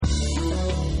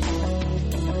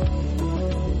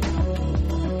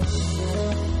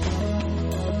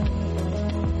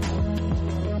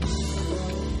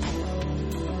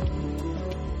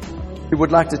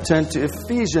would like to turn to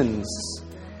Ephesians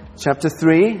chapter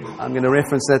 3. I'm going to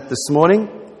reference that this morning.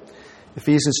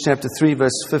 Ephesians chapter 3,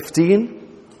 verse 15.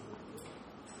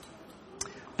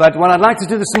 But what I'd like to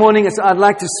do this morning is I'd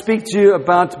like to speak to you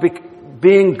about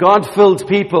being God-filled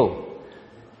people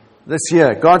this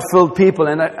year. God-filled people.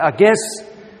 And I guess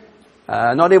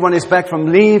not everyone is back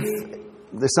from leave.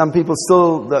 There's some people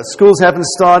still, the schools haven't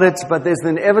started, but there's the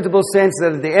inevitable sense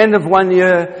that at the end of one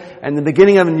year and the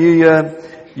beginning of a new year,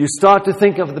 you start to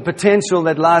think of the potential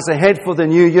that lies ahead for the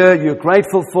new year. You're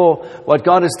grateful for what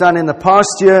God has done in the past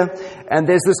year. And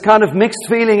there's this kind of mixed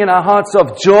feeling in our hearts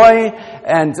of joy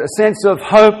and a sense of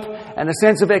hope and a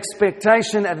sense of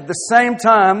expectation. And at the same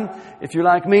time, if you're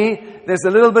like me, there's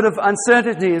a little bit of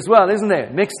uncertainty as well, isn't there?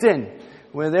 Mixed in.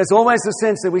 Where there's always a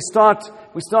sense that we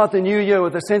start the new year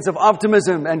with a sense of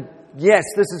optimism and yes,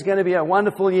 this is going to be a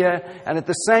wonderful year. And at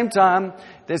the same time,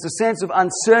 there's a sense of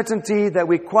uncertainty that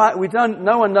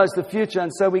no one knows the future, and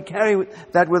so we carry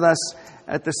that with us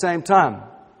at the same time.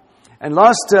 And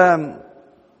last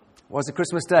was a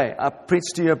Christmas Day. I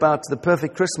preached to you about the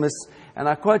perfect Christmas, and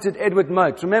I quoted Edward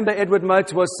Mote. Remember, Edward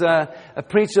Mote was a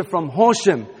preacher from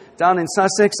Horsham down in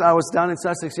Sussex. I was down in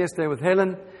Sussex yesterday with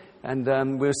Helen.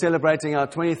 And we were celebrating our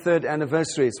 23rd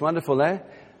anniversary. It's wonderful, eh?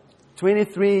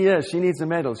 23 years. She needs a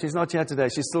medal. She's not here today.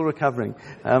 She's still recovering.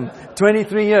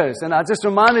 23 years. And I just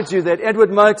reminded you that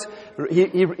Edward Mote,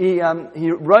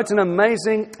 he wrote an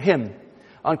amazing hymn.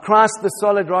 On Christ the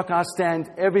solid rock I stand,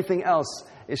 everything else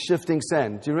is shifting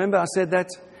sand. Do you remember I said that?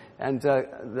 And the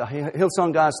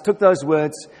Hillsong guys took those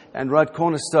words and wrote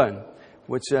Cornerstone,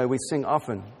 which we sing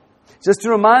often. Just to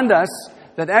remind us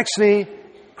that actually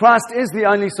Christ is the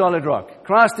only solid rock.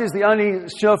 Christ is the only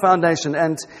sure foundation.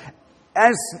 And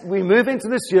as we move into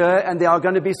this year, and there are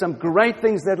going to be some great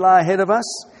things that lie ahead of us,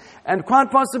 and quite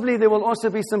possibly there will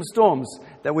also be some storms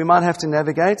that we might have to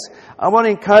navigate, I want to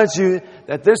encourage you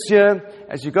that this year,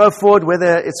 as you go forward,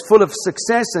 whether it's full of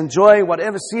success and joy,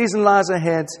 whatever season lies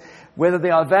ahead, whether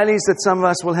there are valleys that some of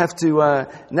us will have to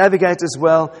navigate as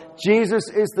well, Jesus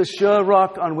is the sure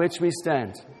rock on which we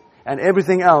stand. And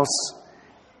everything else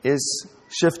is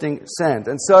shifting sand.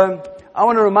 And so I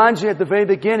want to remind you at the very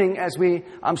beginning,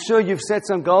 I'm sure you've set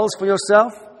some goals for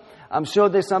yourself. I'm sure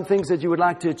there's some things that you would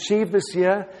like to achieve this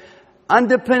year.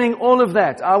 Underpinning all of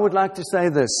that, I would like to say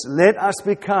this: let us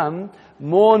become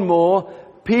more and more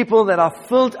people that are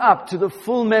filled up to the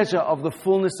full measure of the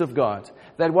fullness of God.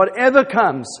 That whatever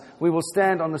comes, we will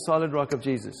stand on the solid rock of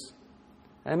Jesus.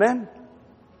 Amen?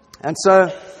 And so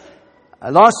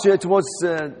last year, towards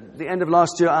the end of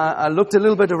last year, I looked a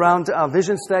little bit around our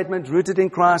vision statement, rooted in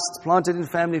Christ, planted in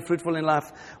family, fruitful in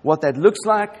life, what that looks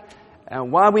like,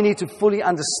 and why we need to fully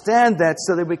understand that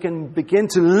so that we can begin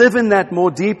to live in that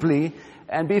more deeply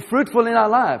and be fruitful in our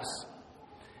lives.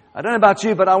 I don't know about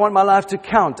you, but I want my life to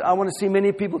count. I want to see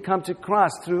many people come to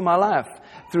Christ through my life,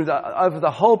 over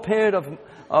the whole period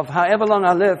of however long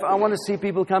I live. I want to see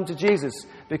people come to Jesus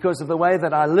because of the way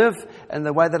that I live and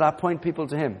the way that I point people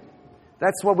to Him.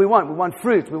 That's what we want. We want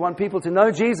fruit. We want people to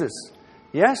know Jesus.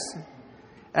 Yes?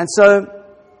 And so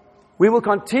we will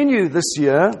continue this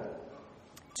year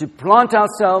to plant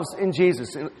ourselves in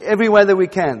Jesus in every way that we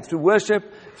can, through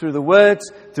worship, through the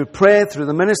words, through prayer, through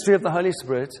the ministry of the Holy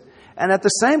Spirit. And at the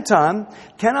same time,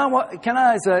 can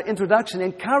I, as an introduction,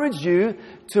 encourage you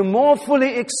to more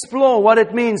fully explore what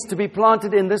it means to be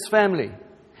planted in this family.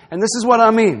 And this is what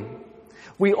I mean.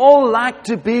 We all like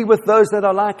to be with those that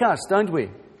are like us, don't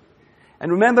we?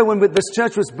 And remember, when this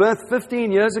church was birthed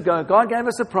 15 years ago, God gave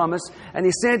us a promise, and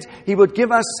He said He would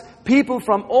give us people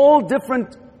from all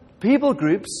different people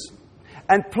groups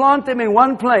and plant them in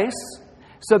one place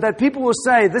so that people will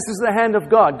say, this is the hand of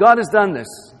God. God has done this.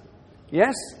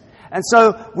 Yes? And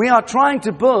so we are trying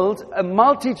to build a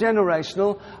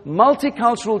multi-generational,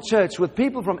 multicultural church with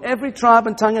people from every tribe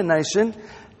and tongue and nation.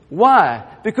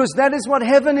 Why? Because that is what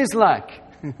heaven is like.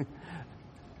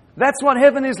 That's what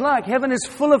heaven is like. Heaven is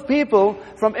full of people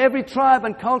from every tribe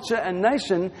and culture and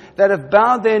nation that have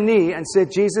bowed their knee and said,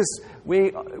 Jesus,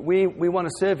 we want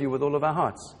to serve you with all of our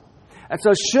hearts. And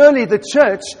so surely the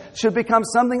church should become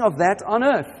something of that on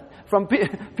earth, from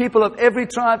people of every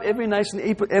tribe, every nation,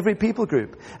 every people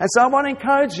group. And so I want to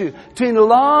encourage you to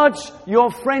enlarge your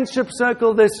friendship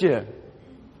circle this year.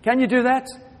 Can you do that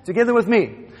together with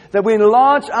me? That we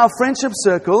enlarge our friendship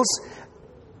circles,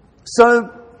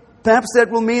 so perhaps that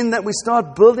will mean that we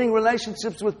start building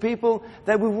relationships with people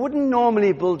that we wouldn't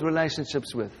normally build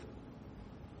relationships with.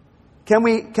 Can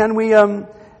we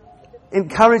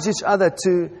encourage each other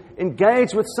to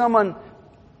engage with someone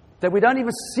that we don't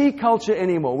even see culture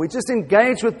anymore? We just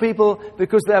engage with people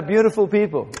because they are beautiful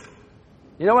people.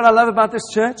 You know what I love about this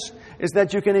church? is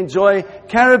that you can enjoy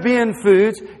Caribbean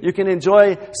food, you can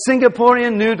enjoy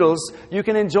Singaporean noodles, you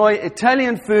can enjoy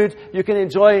Italian food, you can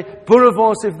enjoy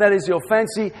boerewors if that is your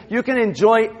fancy. You can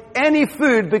enjoy any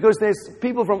food because there's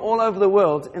people from all over the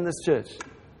world in this church.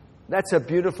 That's a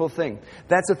beautiful thing.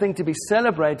 That's a thing to be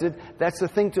celebrated. That's a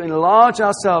thing to enlarge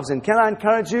ourselves in. Can I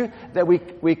encourage you that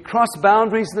we cross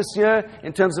boundaries this year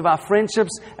in terms of our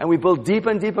friendships, and we build deeper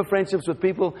and deeper friendships with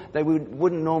people that we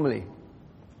wouldn't normally?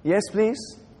 Yes, please?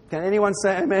 Can anyone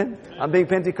say amen? I'm being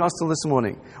Pentecostal this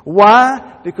morning.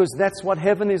 Why? Because that's what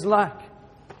heaven is like.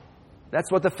 That's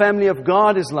what the family of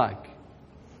God is like.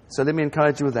 So let me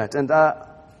encourage you with that. And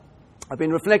I've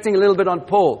been reflecting a little bit on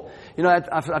Paul. You know,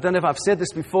 I don't know if I've said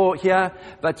this before here,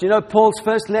 but you know, Paul's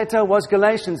first letter was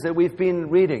Galatians that we've been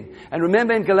reading. And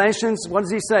remember in Galatians, what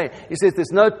does he say? He says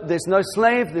there's no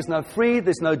slave, there's no free,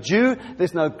 there's no Jew,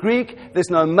 there's no Greek, there's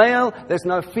no male, there's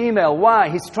no female. Why?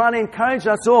 He's trying to encourage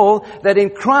us all that in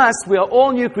Christ we are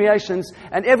all new creations,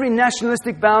 and every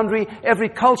nationalistic boundary, every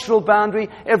cultural boundary,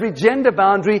 every gender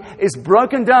boundary is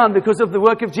broken down because of the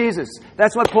work of Jesus.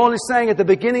 That's what Paul is saying at the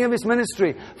beginning of his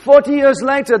ministry. 40 years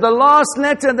later, the last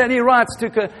letter that he writes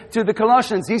to the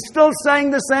Colossians, he's still saying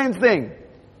the same thing.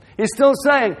 He's still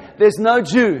saying there's no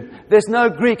Jew, there's no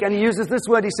Greek, and he uses this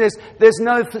word. He says there's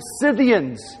no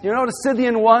Scythians. You know what a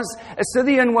Scythian was? A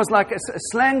Scythian was like a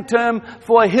slang term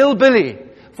for a hillbilly,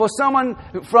 for someone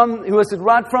who was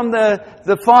right from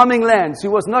the farming lands, who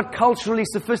was not culturally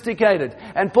sophisticated.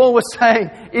 And Paul was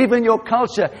saying, even your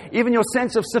culture, even your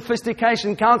sense of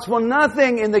sophistication counts for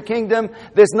nothing in the kingdom.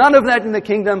 There's none of that in the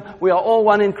kingdom. We are all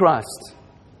one in Christ.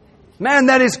 Man,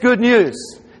 that is good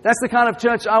news. That's the kind of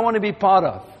church I want to be part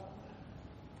of.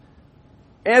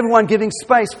 Everyone giving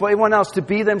space for everyone else to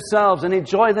be themselves and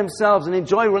enjoy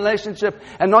relationship,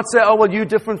 and not say, oh, well, you're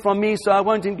different from me, so I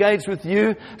won't engage with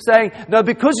you. Saying, no,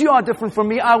 because you are different from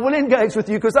me, I will engage with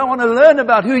you because I want to learn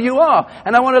about who you are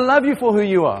and I want to love you for who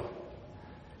you are.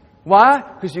 Why?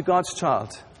 Because you're God's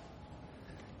child.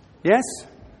 Yes?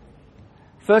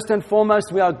 First and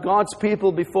foremost, we are God's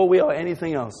people before we are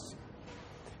anything else.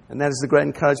 And that is the great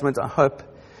encouragement I hope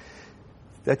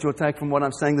that you'll take from what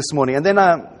I'm saying this morning. And then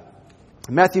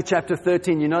Matthew chapter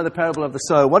 13, you know the parable of the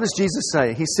sower. What does Jesus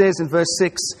say? He says in verse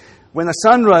 6, when the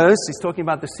sun rose, he's talking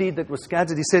about the seed that was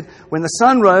scattered. He said, when the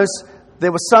sun rose,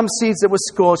 there were some seeds that were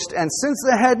scorched, and since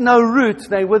they had no root,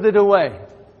 they withered away.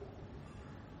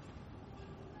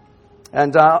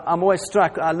 And I'm always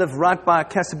struck. I live right by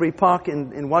Castleberry Park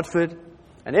in Watford.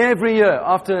 And every year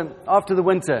after the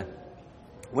winter,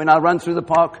 when I run through the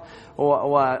park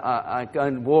or I go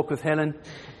and walk with Helen,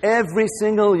 every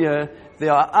single year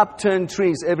there are upturned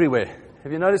trees everywhere.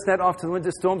 Have you noticed that after the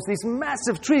winter storms? These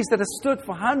massive trees that have stood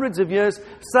for hundreds of years,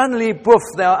 suddenly, poof,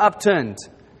 they are upturned.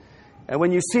 And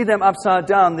when you see them upside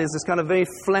down, there's this kind of very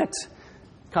flat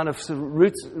kind of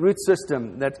root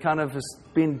system that kind of has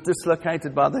been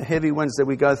dislocated by the heavy winds that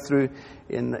we go through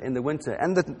in the winter.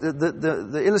 And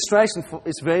the illustration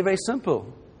is very, very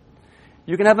simple.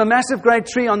 You can have a massive great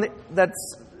tree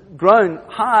that's grown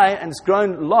high and it's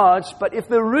grown large, but if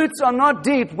the roots are not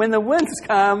deep, when the winds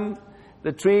come,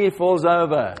 the tree falls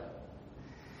over.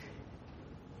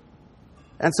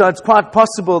 And so it's quite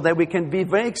possible that we can be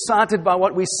very excited by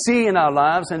what we see in our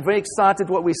lives and very excited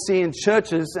what we see in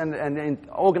churches and in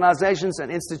organizations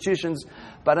and institutions,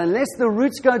 but unless the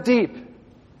roots go deep,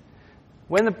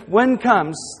 when the wind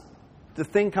comes, the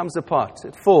thing comes apart.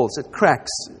 It falls, it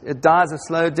cracks, it dies a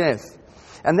slow death.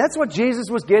 And that's what Jesus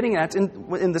was getting at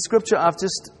in the scripture I've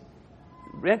just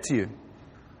read to you.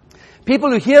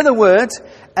 People who hear the word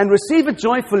and receive it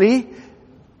joyfully,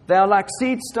 they are like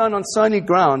seed sown on stony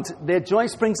ground. Their joy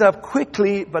springs up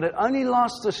quickly, but it only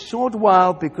lasts a short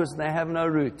while because they have no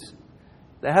root.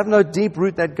 They have no deep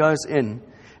root that goes in.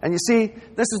 And you see,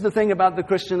 this is the thing about the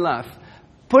Christian life.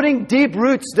 Putting deep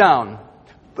roots down,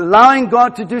 allowing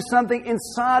God to do something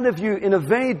inside of you in a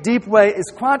very deep way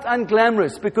is quite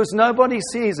unglamorous because nobody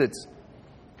sees it.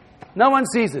 No one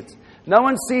sees it. No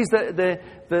one sees the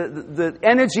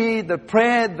energy, the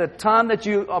prayer, the time that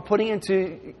you are putting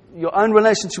into your own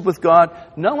relationship with God.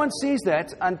 No one sees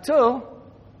that until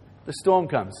the storm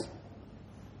comes.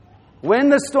 When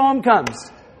the storm comes,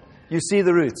 you see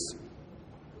the roots.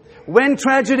 When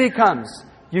tragedy comes,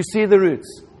 you see the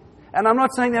roots. And I'm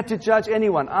not saying that to judge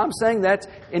anyone. I'm saying that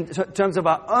in terms of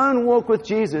our own walk with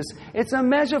Jesus, it's a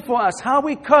measure for us. How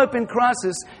we cope in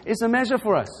crisis is a measure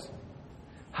for us.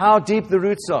 How deep the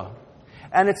roots are.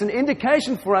 And it's an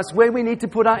indication for us where we need to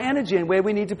put our energy and where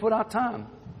we need to put our time.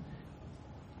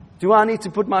 Do I need to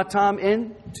put my time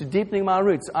in to deepening my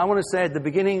roots? I want to say at the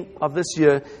beginning of this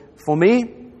year, for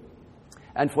me,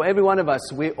 And for every one of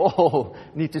us, we all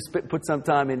need to put some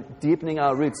time in deepening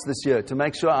our roots this year to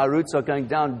make sure our roots are going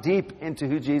down deep into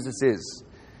who Jesus is.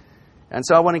 And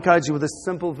so I want to encourage you with this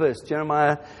simple verse,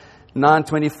 Jeremiah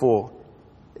 9:24.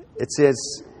 It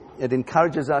says, it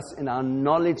encourages us in our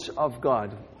knowledge of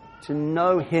God to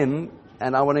know Him.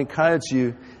 And I want to encourage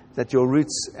you that your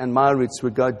roots and my roots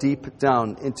would go deep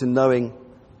down into knowing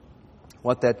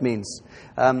what that means.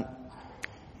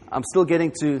 I'm still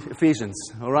getting to Ephesians,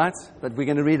 all right? But we're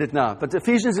going to read it now. But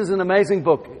Ephesians is an amazing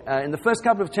book. In the first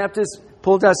couple of chapters,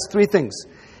 Paul does three things.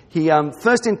 He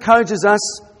first encourages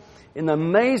us in the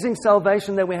amazing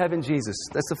salvation that we have in Jesus.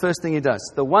 That's the first thing he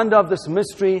does. The wonder of this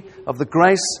mystery of the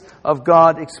grace of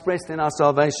God expressed in our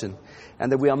salvation.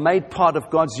 And that we are made part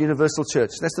of God's universal church.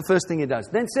 That's the first thing he does.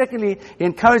 Then secondly, he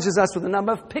encourages us with a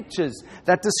number of pictures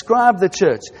that describe the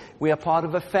church. We are part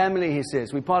of a family, he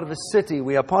says. We're part of a city.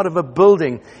 We are part of a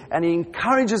building. And he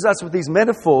encourages us with these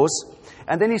metaphors.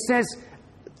 And then he says,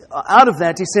 out of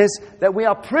that, he says that we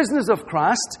are prisoners of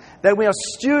Christ, that we are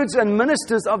stewards and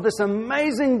ministers of this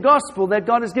amazing gospel that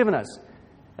God has given us.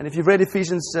 And if you've read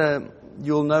Ephesians,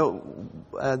 you'll know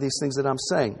these things that I'm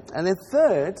saying. And then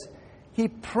third, he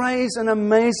prays an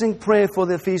amazing prayer for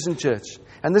the Ephesian church.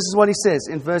 And this is what he says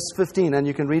in verse 15, and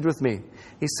you can read with me.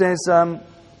 He says,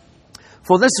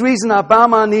 for this reason I bow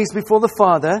my knees before the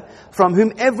Father, from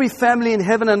whom every family in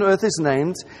heaven and earth is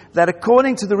named, that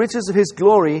according to the riches of His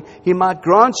glory, He might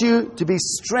grant you to be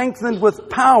strengthened with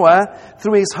power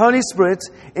through His Holy Spirit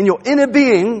in your inner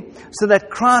being, so that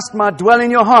Christ might dwell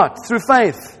in your heart through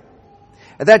faith.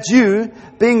 That you,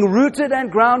 being rooted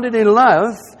and grounded in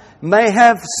love, may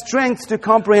have strength to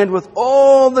comprehend with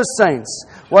all the saints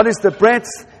what is the breadth,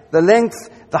 the length,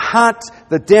 the height,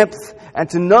 the depth, and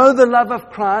to know the love of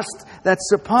Christ that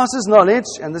surpasses knowledge,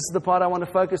 and this is the part I want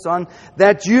to focus on,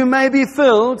 that you may be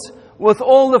filled with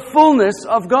all the fullness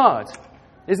of God.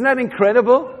 Isn't that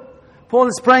incredible? Paul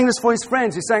is praying this for his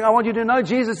friends. He's saying, I want you to know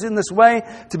Jesus in this way,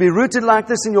 to be rooted like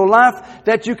this in your life,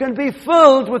 that you can be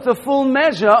filled with the full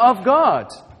measure of God.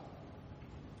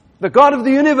 The God of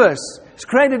the universe has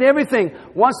created everything,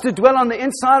 wants to dwell on the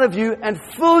inside of you and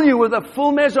fill you with a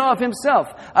full measure of Himself.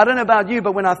 I don't know about you,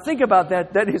 but when I think about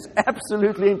that, that is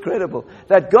absolutely incredible.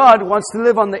 That God wants to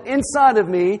live on the inside of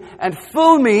me and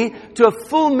fill me to a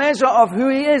full measure of who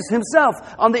He is Himself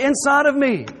on the inside of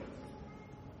me.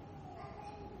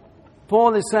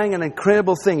 Paul is saying an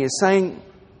incredible thing. He's saying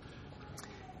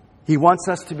he wants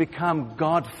us to become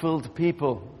God-filled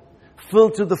people,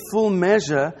 filled to the full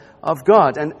measure of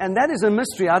God. And that is a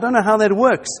mystery. I don't know how that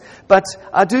works. But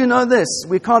I do know this.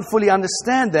 We can't fully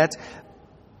understand that.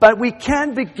 But we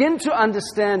can begin to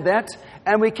understand that.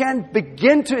 And we can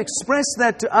begin to express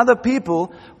that to other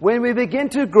people when we begin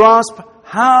to grasp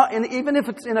how, and even if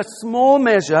it's in a small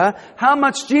measure, how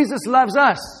much Jesus loves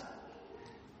us.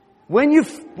 When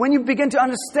you begin to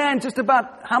understand just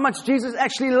about how much Jesus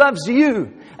actually loves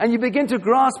you, and you begin to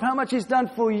grasp how much He's done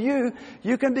for you,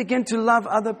 you can begin to love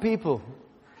other people.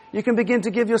 You can begin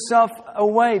to give yourself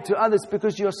away to others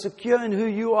because you're secure in who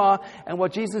you are and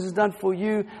what Jesus has done for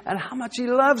you and how much He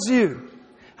loves you,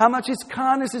 how much His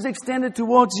kindness is extended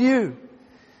towards you.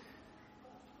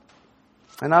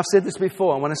 And I've said this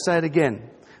before, I want to say it again.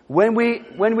 When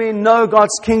we know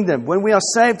God's kingdom, when we are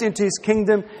saved into His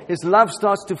kingdom, His love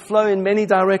starts to flow in many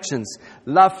directions.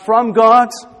 Love from God,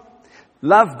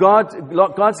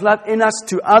 God's love in us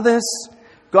to others,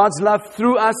 God's love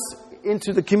through us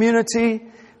into the community.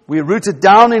 We're rooted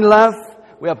down in love.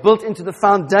 We are built into the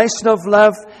foundation of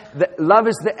love. Love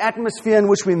is the atmosphere in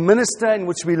which we minister, in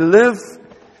which we live.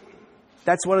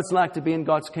 That's what it's like to be in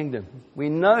God's kingdom. We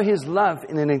know His love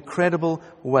in an incredible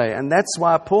way. And that's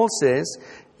why Paul says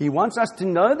he wants us to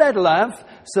know that love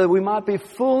so we might be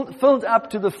filled up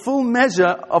to the full measure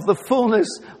of the fullness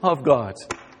of God.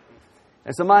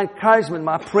 And so my encouragement,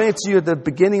 my prayer to you at the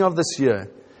beginning of this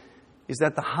year is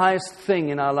that the highest thing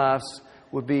in our lives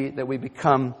would be that we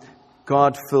become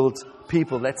God-filled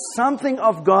people. That something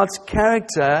of God's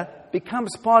character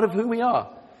becomes part of who we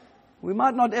are. We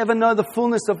might not ever know the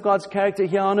fullness of God's character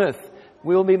here on earth.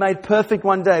 We will be made perfect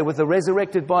one day with a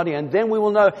resurrected body, and then we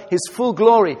will know His full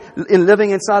glory in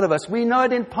living inside of us. We know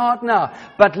it in part now,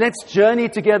 but let's journey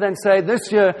together and say,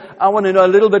 this year, I want to know a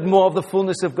little bit more of the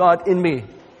fullness of God in me.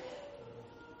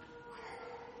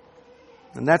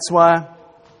 And that's why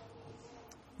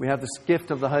we have this gift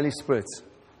of the Holy Spirit,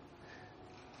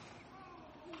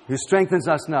 who strengthens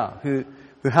us now, who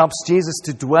helps Jesus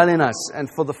to dwell in us, and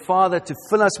for the Father to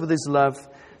fill us with His love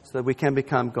so that we can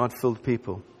become God-filled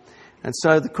people. And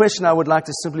so the question I would like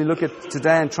to simply look at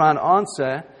today and try and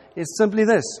answer is simply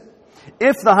this.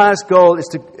 If the highest goal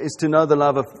is to know the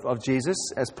love of Jesus,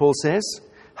 as Paul says,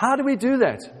 How do we do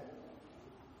that?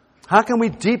 How can we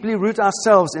deeply root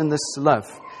ourselves in this love?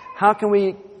 How can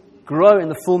we grow in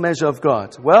the full measure of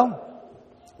God? Well,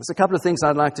 there's a couple of things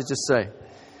I'd like to just say.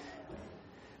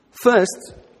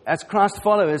 First, as Christ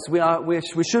followers,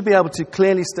 we should be able to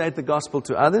clearly state the gospel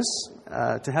to others,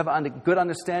 to have a good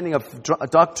understanding of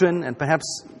doctrine, and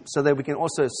perhaps so that we can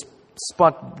also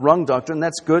spot wrong doctrine.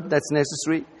 That's good, that's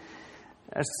necessary.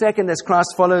 Second, as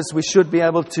Christ followers, we should be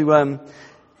able to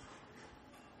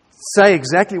say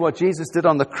exactly what Jesus did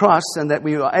on the cross, and that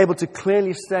we are able to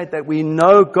clearly state that we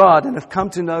know God and have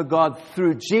come to know God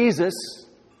through Jesus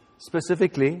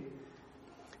specifically.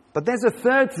 But there's a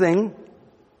third thing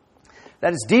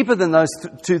that is deeper than those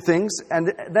two things,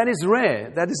 and that is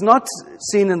rare. That is not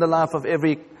seen in the life of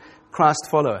every Christ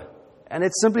follower. And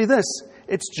it's simply this.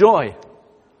 It's joy.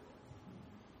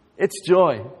 It's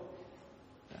joy.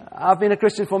 I've been a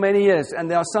Christian for many years, and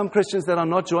there are some Christians that are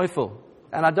not joyful.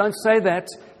 And I don't say that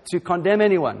to condemn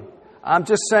anyone. I'm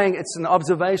just saying it's an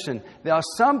observation. There are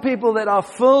some people that are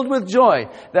filled with joy,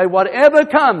 that whatever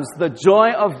comes, the joy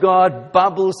of God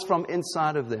bubbles from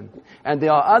inside of them. And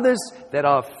there are others that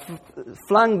are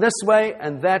flung this way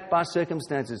and that by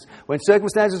circumstances. When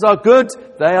circumstances are good,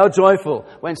 they are joyful.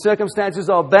 When circumstances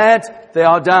are bad, they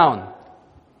are down.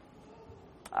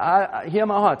 I hear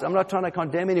my heart. I'm not trying to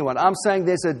condemn anyone. I'm saying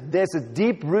there's a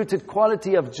deep-rooted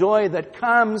quality of joy that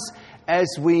comes as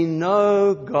we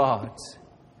know God.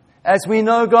 As we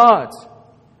know God.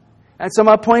 And so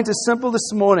my point is simple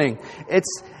this morning.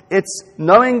 It's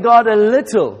knowing God a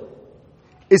little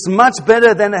is much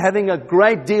better than having a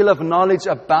great deal of knowledge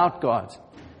about God.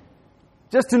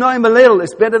 Just to know Him a little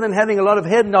is better than having a lot of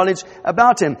head knowledge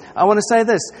about Him. I want to say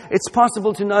this. It's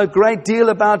possible to know a great deal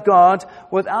about God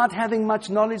without having much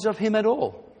knowledge of Him at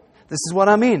all. This is what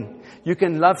I mean. You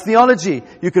can love theology.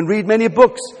 You can read many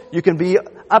books. You can be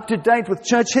up to date with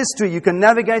church history. You can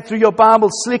navigate through your Bible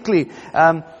slickly.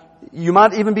 You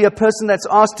might even be a person that's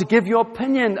asked to give your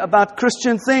opinion about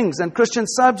Christian things and Christian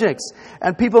subjects.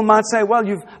 And people might say, well,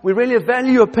 we really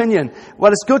value your opinion.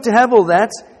 Well, it's good to have all that.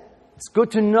 It's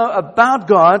good to know about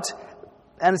God,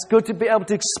 and it's good to be able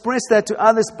to express that to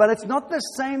others, but it's not the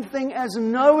same thing as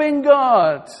knowing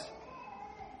God.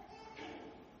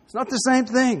 It's not the same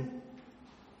thing.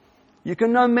 You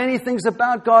can know many things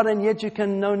about God, and yet you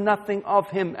can know nothing of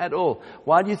Him at all.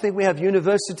 Why do you think we have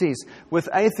universities with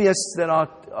atheists that are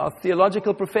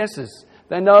theological professors?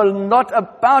 They know a lot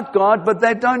about God, but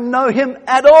they don't know Him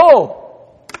at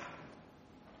all.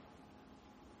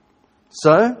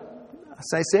 So, I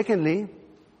say secondly,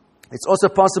 it's also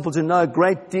possible to know a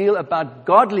great deal about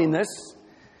godliness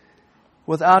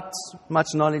without much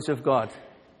knowledge of God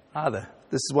either.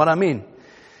 This is what I mean.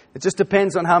 It just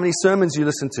depends on how many sermons you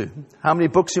listen to, how many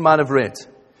books you might have read.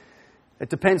 It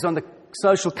depends on the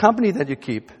social company that you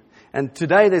keep. And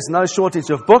today there's no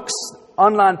shortage of books,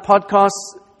 online podcasts,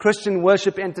 Christian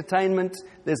worship entertainment.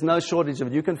 There's no shortage of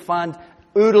it. You can find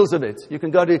oodles of it. You can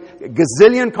go to a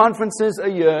gazillion conferences a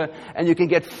year, and you can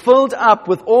get filled up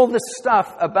with all this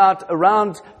stuff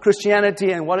around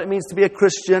Christianity and what it means to be a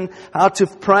Christian, how to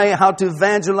pray, how to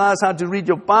evangelize, how to read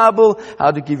your Bible,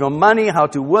 how to give your money, how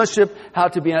to worship, how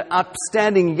to be an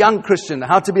outstanding young Christian,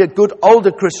 how to be a good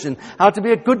older Christian, how to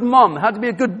be a good mom, how to be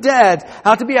a good dad,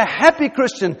 how to be a happy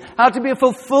Christian, how to be a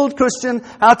fulfilled Christian,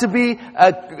 how to be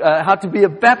a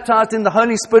baptized in the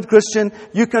Holy Spirit Christian.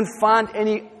 You can find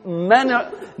any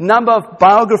number of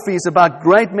biographies about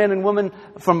great men and women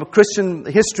from Christian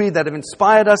history that have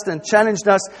inspired us and challenged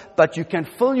us, but you can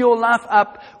fill your life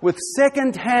up with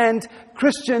second-hand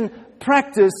Christian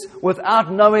practice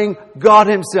without knowing God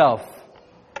Himself.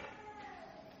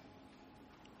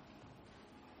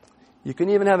 You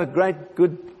can even have a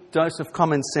good dose of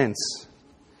common sense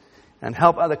and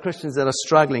help other Christians that are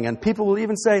struggling. And people will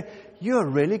even say, you're a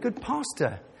really good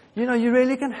pastor. You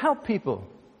really can help people.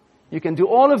 You can do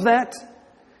all of that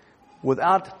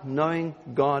without knowing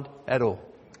God at all.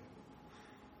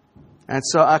 And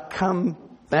so I come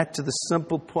back to the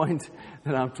simple point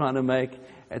that I'm trying to make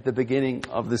at the beginning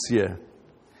of this year.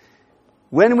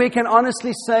 When we can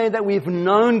honestly say that we've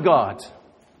known God,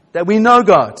 that we know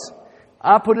God,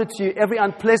 I put it to you, every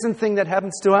unpleasant thing that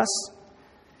happens to us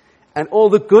and all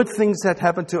the good things that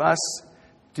happen to us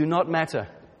do not matter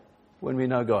when we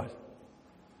know God.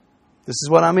 This is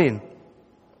what I mean.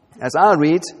 As I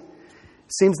read,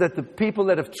 it seems that the people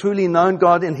that have truly known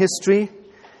God in history,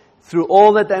 through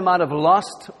all that they might have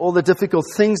lost, all the difficult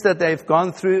things that they've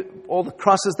gone through, all the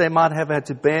crosses they might have had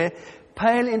to bear,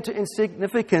 pale into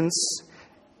insignificance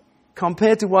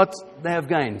compared to what they have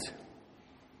gained.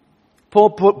 Paul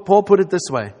put it this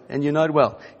way, and you know it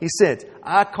well. He said,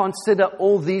 I consider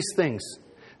all these things,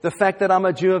 the fact that I'm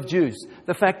a Jew of Jews,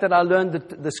 the fact that I learned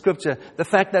the Scripture, the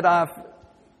fact that I've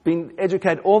been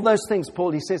educated, all those things,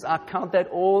 Paul, he says, I count that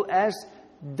all as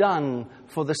done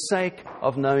for the sake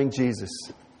of knowing Jesus.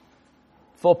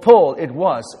 For Paul, it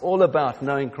was all about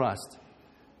knowing Christ.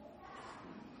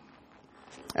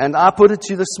 And I put it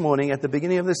to you this morning, at the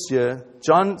beginning of this year,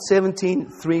 John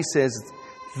 17:3 says,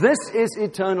 this is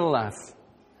eternal life,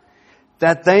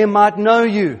 that they might know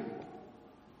you,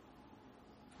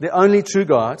 the only true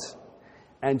God,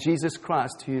 and Jesus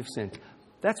Christ who you've sent.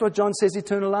 That's what John says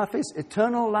eternal life is.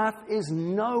 Eternal life is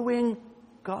knowing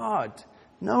God,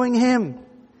 knowing Him,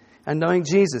 and knowing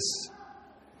Jesus.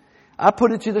 I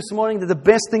put it to you this morning that the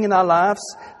best thing in our lives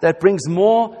that brings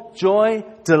more joy,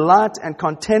 delight, and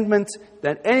contentment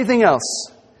than anything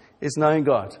else is knowing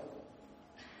God.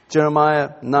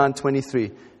 Jeremiah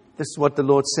 9:23. This is what the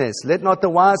Lord says. Let not the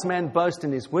wise man boast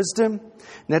in his wisdom.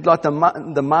 Let not the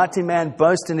mighty man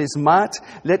boast in his might.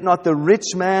 Let not the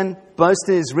rich man boast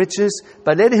in his riches.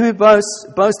 But let him who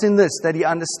boast in this, that he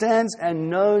understands and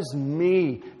knows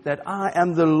me, that I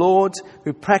am the Lord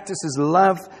who practices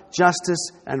love,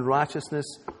 justice, and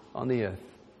righteousness on the earth.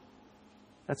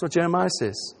 That's what Jeremiah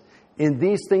says. In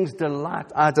these things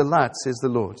I delight, says the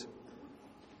Lord.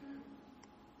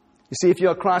 You see, if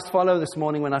you're a Christ follower this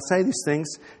morning, when I say these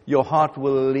things, your heart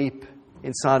will leap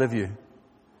inside of you.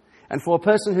 And for a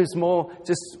person who's more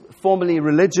just formally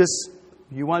religious,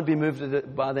 you won't be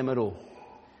moved by them at all.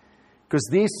 Because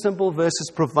these simple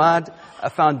verses provide a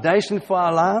foundation for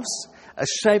our lives, a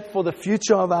shape for the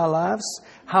future of our lives,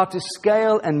 how to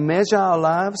scale and measure our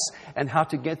lives, and how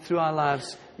to get through our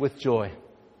lives with joy,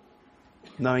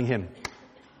 knowing Him.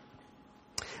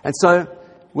 And so,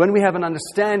 when we have an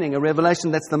understanding, a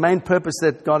revelation, that's the main purpose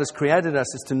that God has created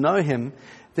us, is to know Him,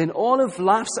 then all of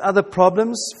life's other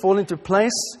problems fall into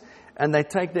place and they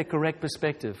take their correct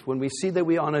perspective. When we see that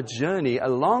we are on a journey, a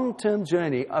long-term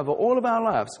journey over all of our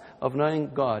lives of knowing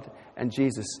God and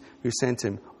Jesus who sent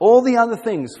Him, all the other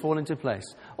things fall into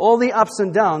place. All the ups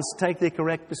and downs take their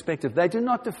correct perspective. They do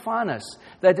not define us.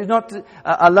 They do not.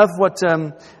 I love what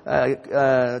Tim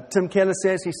Keller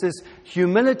says. He says,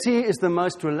 humility is the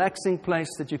most relaxing place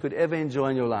that you could ever enjoy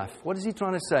in your life. What is he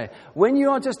trying to say? When you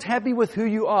are just happy with who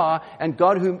you are and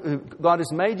God who God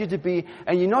has made you to be,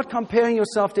 and you're not comparing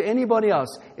yourself to anybody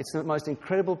else, it's the most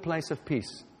incredible place of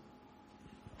peace.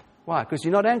 Why? Because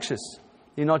you're not anxious.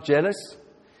 You're not jealous.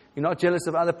 You're not jealous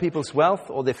of other people's wealth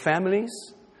or their families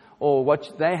or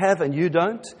what they have and you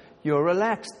don't. You're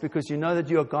relaxed because you know that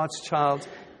you are God's child.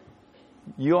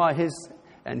 You are His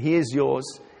and He is yours.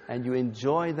 And you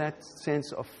enjoy that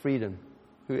sense of freedom,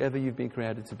 whoever you've been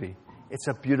created to be. It's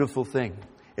a beautiful thing.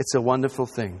 It's a wonderful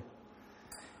thing.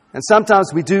 And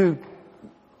sometimes we do,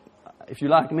 if you're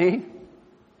like me,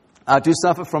 I do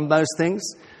suffer from those things.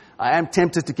 I am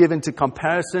tempted to give into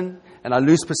comparison and I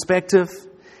lose perspective.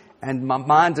 And my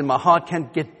mind and my heart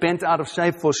can get bent out of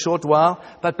shape for a short while.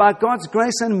 But by God's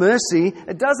grace and mercy,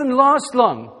 it doesn't last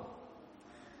long.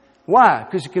 Why?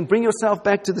 Because you can bring yourself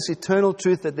back to this eternal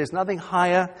truth that there's nothing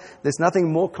higher, there's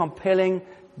nothing more compelling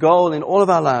goal in all of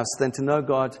our lives than to know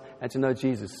God and to know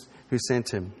Jesus who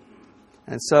sent Him.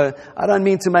 And so I don't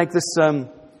mean to make this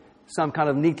some kind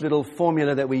of neat little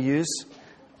formula that we use.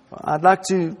 I'd like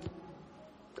to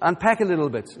unpack a little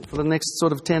bit for the next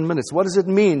sort of 10 minutes. What does it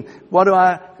mean?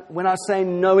 When I say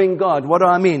knowing God, what do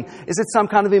I mean? Is it some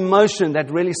kind of emotion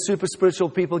that really super spiritual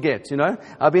people get? You know,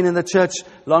 I've been in the church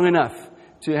long enough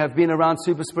to have been around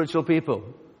super spiritual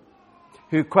people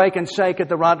who quake and shake at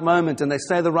the right moment and they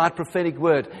say the right prophetic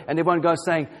word and everyone goes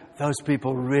saying, those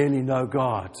people really know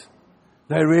God.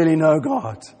 They really know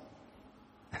God.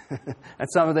 And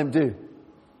some of them do.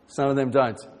 Some of them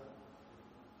don't.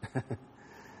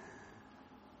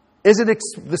 Is it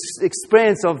this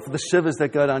experience of the shivers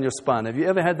that go down your spine? Have you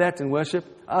ever had that in worship?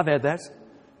 I've had that.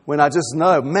 When I just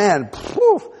know, man,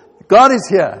 God is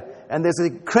here. And there's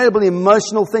an incredible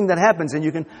emotional thing that happens. And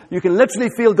you can literally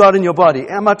feel God in your body.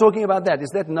 Am I talking about that? Is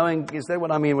that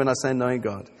what I mean when I say knowing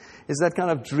God? Is that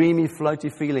kind of dreamy,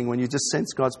 floaty feeling when you just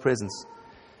sense God's presence?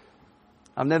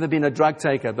 I've never been a drug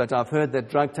taker, but I've heard that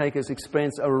drug takers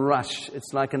experience a rush.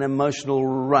 It's like an emotional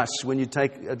rush when you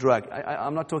take a drug.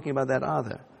 I'm not talking about that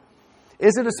either.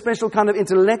 Is it a special kind of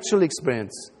intellectual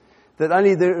experience that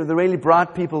only the really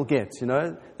bright people get, you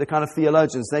know, the kind of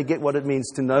theologians? They get what it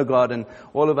means to know God, and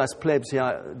all of us plebs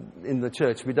here in the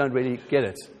church, we don't really get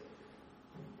it.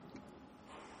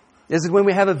 Is it when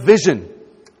we have a vision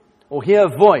or hear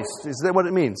a voice? Is that what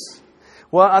it means?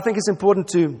 Well, I think it's important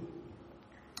to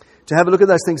have a look at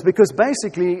those things, because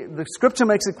basically the Scripture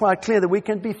makes it quite clear that we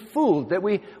can be fooled, that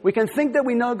we can think that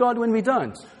we know God when we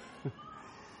don't.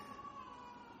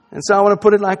 And so I want to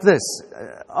put it like this.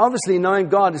 Obviously, knowing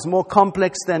God is more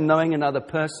complex than knowing another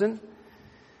person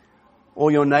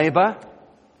or your neighbor.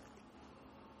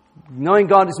 Knowing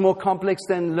God is more complex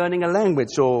than learning a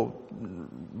language or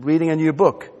reading a new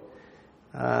book.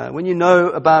 When you know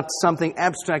about something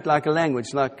abstract like a language,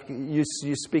 like you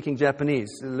speaking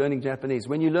Japanese, learning Japanese,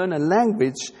 when you learn a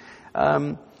language,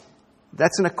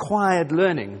 that's an acquired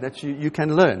learning that you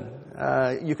can learn.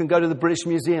 You can go to the British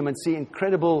Museum and see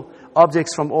incredible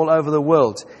objects from all over the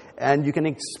world. And you can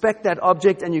inspect that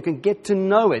object and you can get to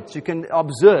know it. You can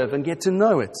observe and get to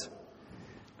know it.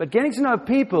 But getting to know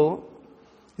people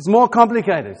is more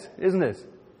complicated, isn't it?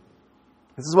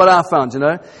 This is what I found,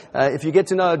 If you get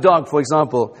to know a dog, for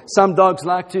example, some dogs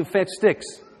like to fetch sticks.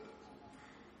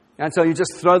 And so you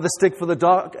just throw the stick for the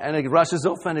dog and it rushes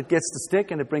off and it gets the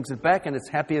stick and it brings it back and it's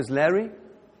happy as Larry.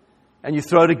 And you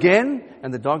throw it again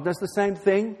and the dog does the same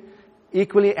thing,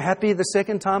 equally happy the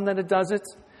second time that it does it.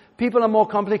 People are more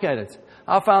complicated.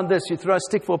 I found this. You throw a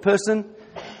stick for a person,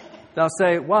 they'll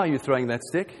say, why are you throwing that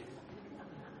stick?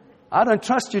 I don't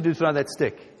trust you to throw that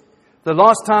stick. The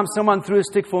last time someone threw a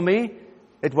stick for me,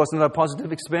 it wasn't a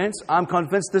positive experience. I'm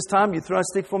convinced this time you throw a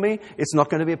stick for me, it's not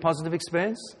going to be a positive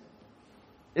experience.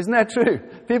 Isn't that true?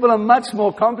 People are much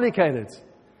more complicated.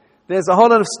 There's a whole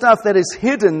lot of stuff that is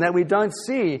hidden that we don't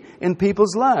see in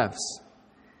people's lives.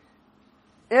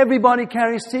 Everybody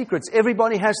carries secrets.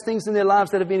 Everybody has things in their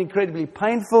lives that have been incredibly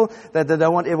painful, that they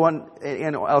don't want everyone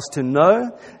else to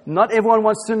know. Not everyone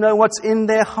wants to know what's in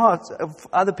their hearts,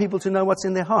 other people to know what's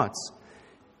in their hearts.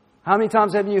 How many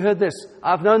times have you heard this?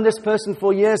 I've known this person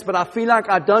for years, but I feel like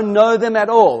I don't know them at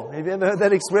all. Have you ever heard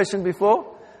that expression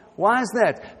before? Why is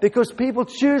that? Because people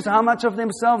choose how much of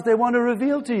themselves they want to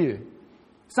reveal to you.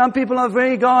 Some people are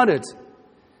very guarded.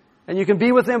 And you can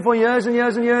be with them for years and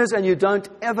years and years and you don't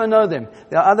ever know them.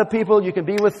 There are other people you can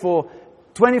be with for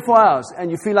 24 hours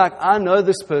and you feel like, I know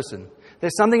this person.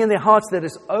 There's something in their hearts that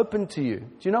is open to you.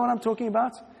 Do you know what I'm talking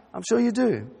about? I'm sure you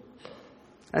do.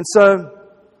 And so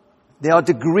there are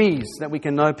degrees that we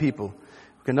can know people.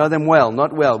 We can know them well,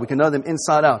 not well. We can know them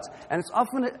inside out. And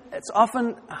it's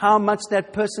often how much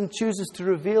that person chooses to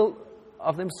reveal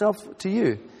of themselves to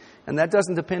you. And that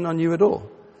doesn't depend on you at all.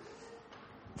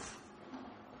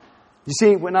 You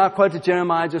see, when I quoted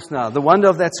Jeremiah just now, the wonder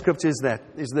of that scripture is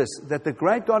this, that the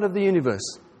great God of the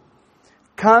universe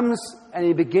comes and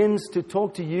He begins to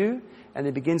talk to you and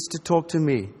He begins to talk to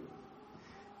me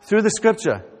through the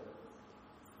scripture.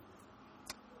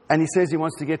 And He says He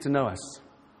wants to get to know us.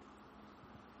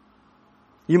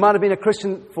 You might have been a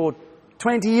Christian for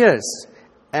 20 years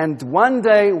and one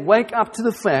day wake up to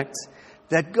the fact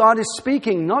that God is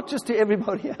speaking not just to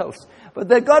everybody else, but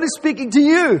that God is speaking to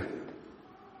you.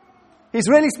 He's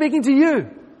really speaking to you.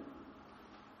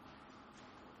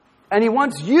 And He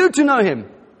wants you to know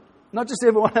Him. Not just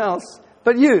everyone else,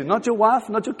 but you. Not your wife,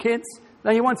 not your kids.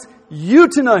 No, He wants you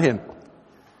to know Him.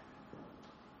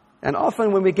 And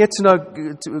often when we get to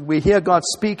know, we hear God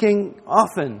speaking,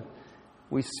 often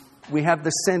we have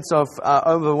the sense of our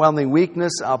overwhelming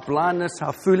weakness, our blindness,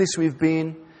 how foolish we've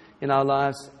been in our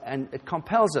lives, and it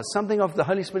compels us. Something of the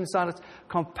Holy Spirit inside us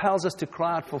compels us to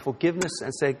cry out for forgiveness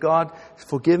and say, God,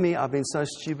 forgive me, I've been so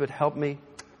stupid, help me.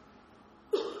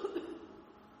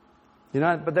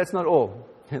 But that's not all.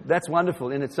 That's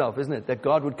wonderful in itself, isn't it? That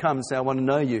God would come and say, I want to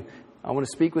know you, I want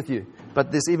to speak with you.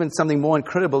 But there's even something more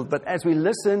incredible. But as we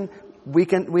listen, we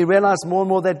realize more and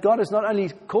more that God is not only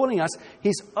calling us,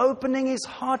 He's opening His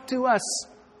heart to us.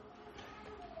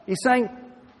 He's saying,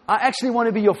 I actually want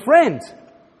to be your friend.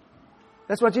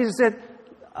 That's what Jesus said.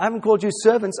 I haven't called you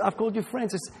servants, I've called you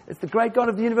friends. It's the great God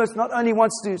of the universe not only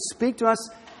wants to speak to us,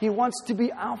 He wants to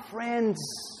be our friends.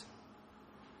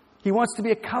 He wants to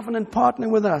be a covenant partner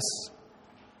with us.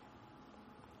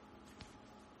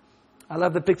 I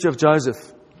love the picture of Joseph.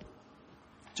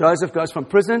 Joseph goes from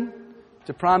prison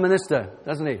to prime minister,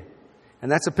 doesn't he? And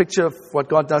that's a picture of what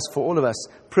God does for all of us.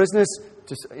 Prisoners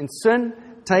in sin,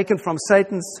 taken from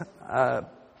Satan's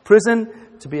prison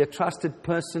to be a trusted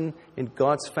person in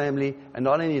God's family, and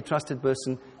not only a trusted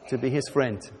person, to be His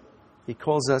friend. He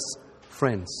calls us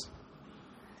friends.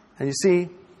 And you see,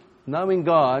 knowing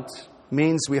God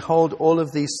means we hold all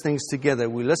of these things together.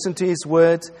 We listen to His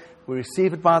word, we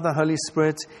receive it by the Holy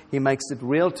Spirit, He makes it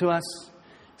real to us.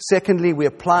 Secondly, we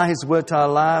apply His word to our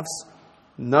lives,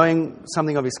 knowing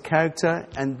something of His character,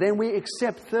 and then we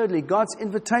accept, thirdly, God's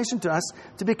invitation to us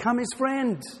to become His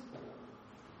friend.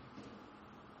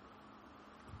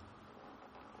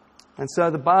 And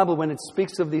so the Bible, when it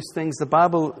speaks of these things, the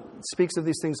Bible speaks of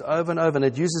these things over and over, and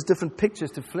it uses different pictures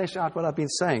to flesh out what I've been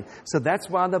saying. So that's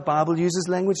why the Bible uses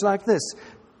language like this.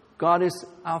 God is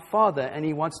our Father, and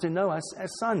He wants to know us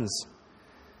as sons.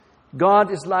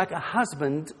 God is like a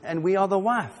husband and we are the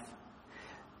wife.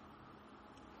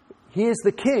 He is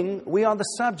the king, we are the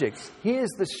subjects. He is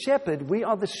the shepherd, we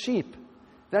are the sheep.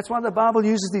 That's why the Bible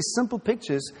uses these simple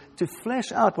pictures to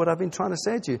flesh out what I've been trying to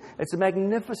say to you. It's a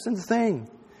magnificent thing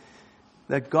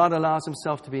that God allows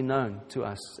Himself to be known to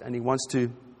us. And He wants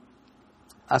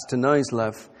us to know His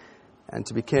love and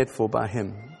to be cared for by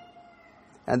Him.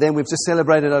 And then we've just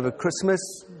celebrated over Christmas,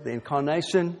 the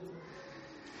Incarnation.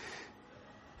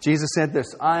 Jesus said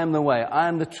this, I am the way, I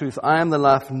am the truth, I am the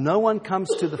life. No one comes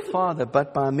to the Father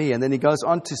but by me. And then He goes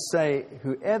on to say,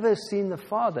 whoever has seen the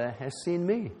Father has seen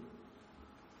me.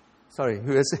 Sorry,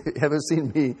 who has ever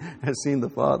seen me has seen the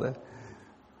Father.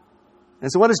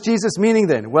 And so what is Jesus meaning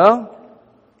then? Well,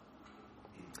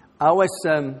 I always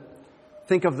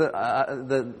think of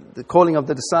the calling of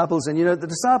the disciples. And the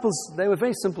disciples, they were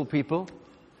very simple people.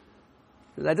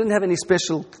 They didn't have any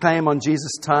special claim on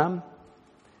Jesus' time.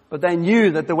 But they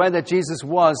knew that the way that Jesus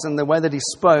was and the way that He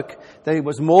spoke, that He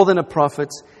was more than a prophet.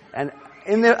 And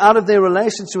out of their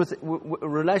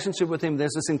relationship with Him,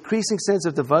 there's this increasing sense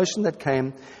of devotion that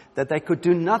came, that they could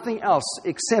do nothing else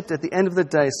except at the end of the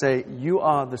day say, you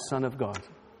are the Son of God.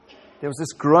 There was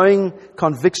this growing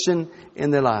conviction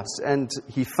in their lives. And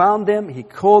He found them, He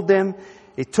called them,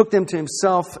 He took them to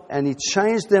Himself, and He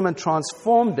changed them and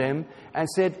transformed them and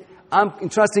said, I'm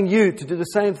entrusting you to do the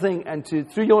same thing, and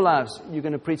through your lives, you're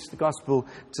going to preach the gospel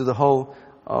to the whole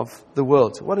of the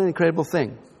world. What an incredible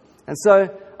thing. And so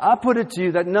I put it to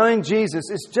you that knowing Jesus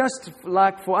is just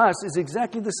like for us, is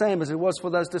exactly the same as it was for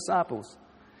those disciples.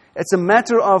 It's a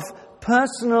matter of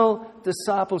personal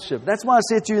discipleship. That's why I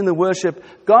said to you in the worship,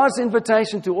 God's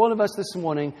invitation to all of us this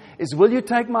morning is, will you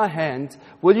take my hand?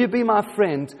 Will you be my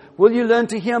friend? Will you learn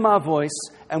to hear my voice?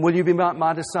 And will you be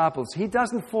my disciples? He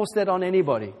doesn't force that on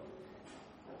anybody.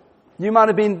 You might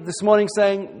have been this morning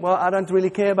saying, well, I don't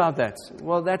really care about that.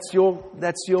 Well, that's your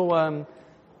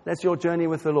journey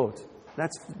with the Lord.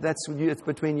 It's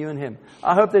between you and Him.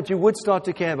 I hope that you would start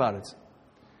to care about it.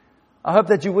 I hope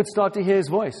that you would start to hear His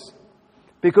voice.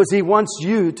 Because He wants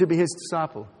you to be His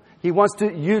disciple. He wants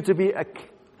you to be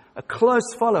a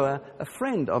close follower, a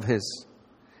friend of His.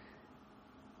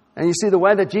 And you see the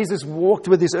way that Jesus walked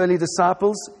with His early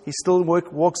disciples, He still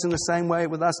walks in the same way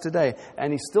with us today.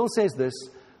 And He still says this,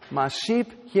 my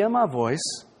sheep hear my voice,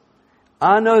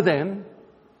 I know them,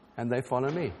 and they follow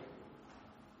me.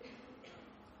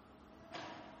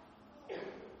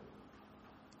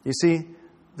 You see,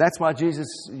 that's why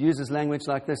Jesus uses language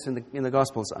like this in the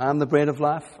Gospels. I am the bread of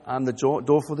life. I am the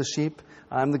door for the sheep.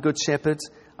 I am the good shepherd.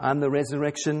 I am the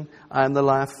resurrection. I am the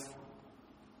life.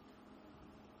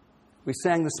 We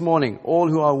sang this morning, all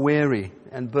who are weary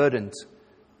and burdened,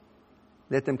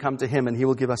 let them come to Him and He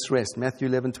will give us rest. Matthew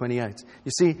 11:28.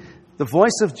 You see, the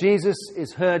voice of Jesus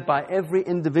is heard by every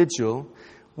individual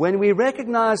when we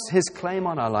recognize His claim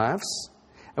on our lives,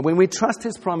 and when we trust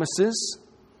His promises,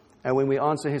 and when we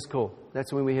answer His call.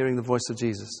 That's when we're hearing the voice of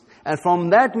Jesus. And from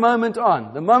that moment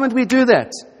on, the moment we do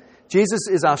that, Jesus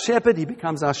is our shepherd, He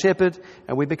becomes our shepherd,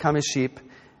 and we become His sheep.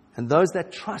 And those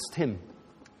that trust Him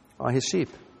are His sheep.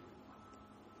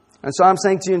 And so I'm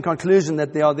saying to you in conclusion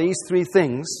that there are these three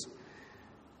things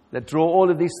that draw all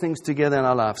of these things together in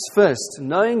our lives. First,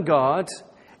 knowing God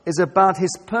is about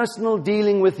His personal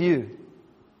dealing with you.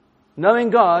 Knowing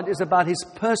God is about His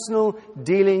personal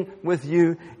dealing with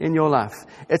you in your life.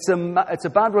 It's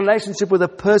about relationship with a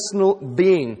personal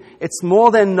being. It's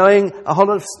more than knowing a whole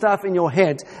lot of stuff in your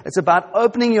head. It's about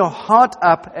opening your heart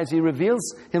up as He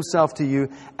reveals Himself to you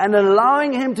and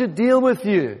allowing Him to deal with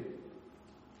you.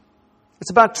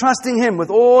 It's about trusting Him with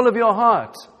all of your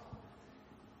heart.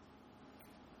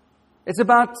 It's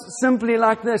about simply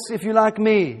like this, if you're like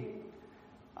me.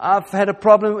 I've had a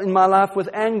problem in my life with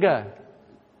anger.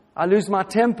 I lose my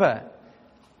temper.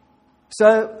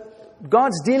 So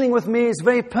God's dealing with me is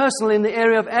very personal in the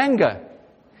area of anger.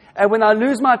 And when I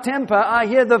lose my temper, I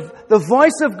hear the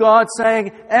voice of God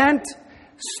saying, Ant,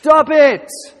 stop it.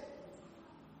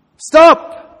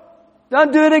 Stop.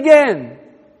 Don't do it again.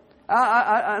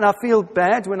 And I feel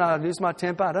bad when I lose my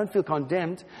temper. I don't feel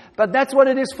condemned. But that's what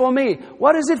it is for me.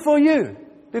 What is it for you?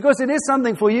 Because it is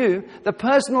something for you. The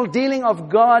personal dealing of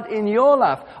God in your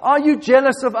life. Are you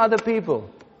jealous of other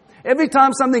people? Every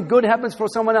time something good happens for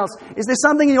someone else, is there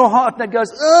something in your heart that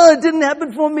goes, oh, it didn't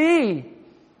happen for me?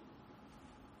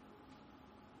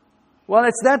 Well,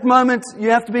 it's that moment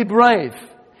you have to be brave.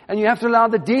 And you have to allow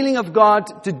the dealing of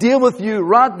God to deal with you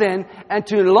right then and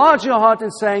to enlarge your heart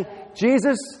in saying,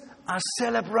 Jesus, I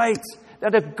celebrate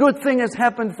that a good thing has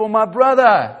happened for my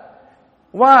brother.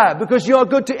 Why? Because you are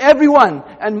good to everyone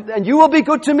and you will be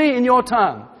good to me in your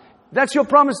time. That's your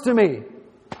promise to me.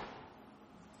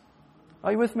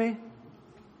 Are you with me?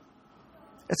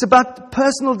 It's about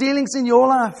personal dealings in your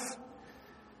life.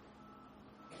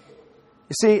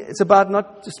 You see, it's about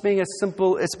not just being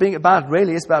it's about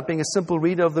being a simple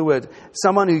reader of the Word.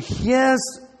 Someone who hears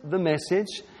the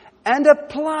message and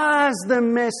applies the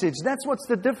message. That's what's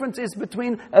the difference is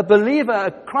between a believer,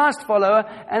 a Christ follower,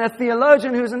 and a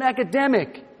theologian who's an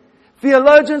academic.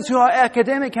 Theologians who are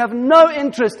academic have no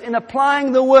interest in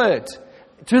applying the Word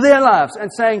to their lives and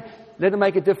saying, let it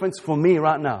make a difference for me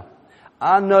right now.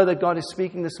 I know that God is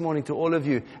speaking this morning to all of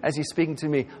you as He's speaking to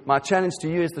me. My challenge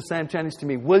to you is the same challenge to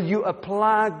me. Will you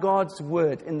apply God's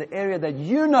Word in the area that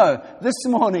you know this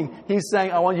morning He's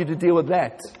saying, I want you to deal with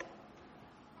that.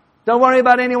 Don't worry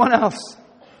about anyone else.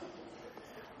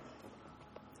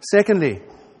 Secondly,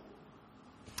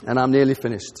 and I'm nearly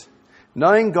finished,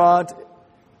 knowing God,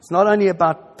 it's not only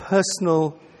about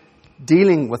personal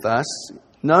dealing with us.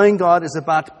 Knowing God is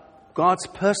about God's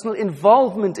personal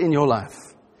involvement in your life.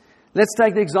 Let's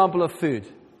take the example of food,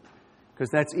 because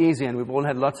that's easy and we've all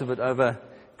had lots of it over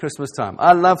Christmas time.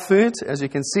 I love food, as you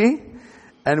can see.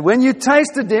 And when you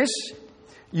taste a dish,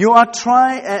 you're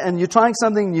trying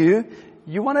something new,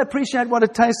 you want to appreciate what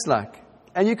it tastes like.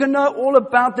 And you can know all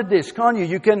about the dish, can't you?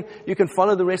 You can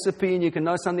follow the recipe and you can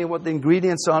know something what the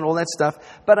ingredients are and all that stuff.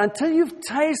 But until you've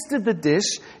tasted the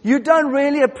dish, you don't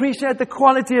really appreciate the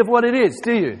quality of what it is,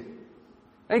 do you?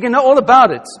 And you can know all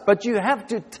about it, but you have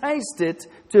to taste it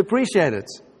to appreciate it.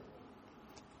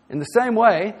 In the same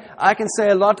way, I can say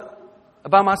a lot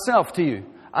about myself to you.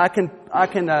 The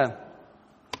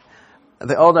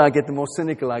older I get, the more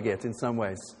cynical I get in some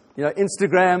ways. You know,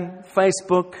 Instagram,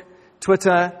 Facebook,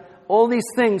 Twitter, all these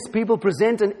things, people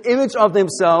present an image of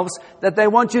themselves that they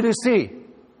want you to see.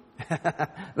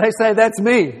 They say, that's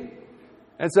me.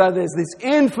 And so there's these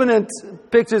infinite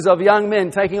pictures of young men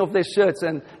taking off their shirts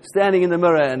and standing in the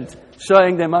mirror and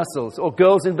showing their muscles, or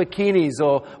girls in bikinis,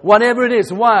 or whatever it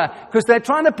is. Why? Because they're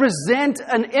trying to present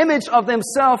an image of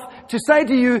themselves to say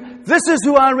to you, this is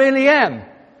who I really am.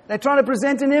 They're trying to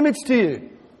present an image to you.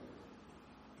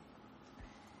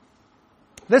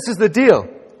 This is the deal.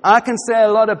 I can say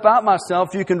a lot about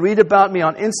myself. You can read about me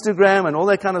on Instagram and all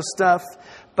that kind of stuff.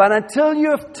 But until you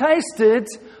have tasted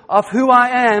of who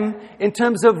I am in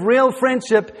terms of real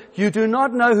friendship, you do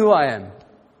not know who I am.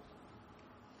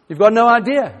 You've got no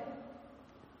idea.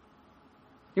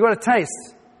 You've got to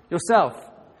taste yourself.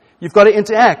 You've got to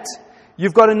interact.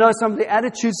 You've got to know some of the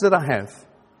attitudes that I have.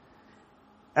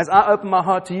 As I open my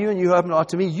heart to you and you open your heart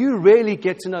to me, you really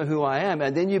get to know who I am,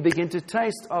 and then you begin to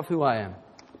taste of who I am.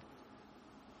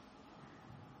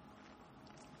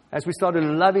 As we start to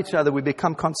love each other, we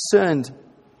become concerned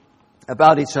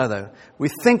about each other. We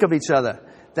think of each other.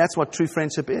 That's what true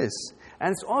friendship is.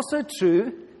 And it's also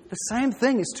true, the same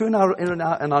thing is true in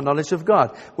our knowledge of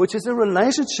God, which is a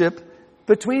relationship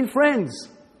between friends.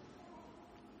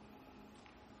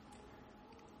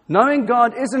 Knowing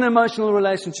God is an emotional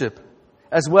relationship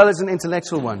as well as an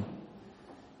intellectual one.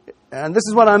 And this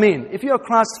is what I mean. If you're a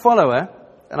Christ follower,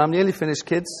 and I'm nearly finished,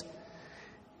 kids.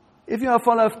 If you're a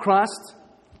follower of Christ,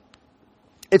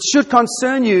 it should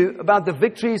concern you about the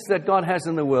victories that God has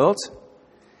in the world.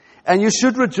 And you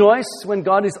should rejoice when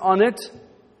God is honored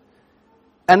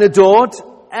and adored.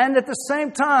 And at the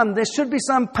same time, there should be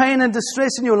some pain and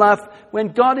distress in your life when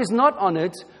God is not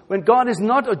honored, when God is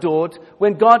not adored,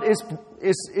 when God is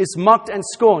mocked and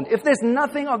scorned. If there's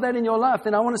nothing of that in your life,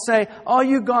 then I want to say, are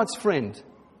you God's friend?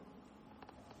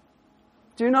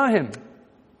 Do you know Him?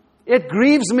 It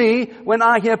grieves me when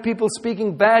I hear people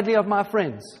speaking badly of my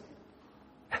friends.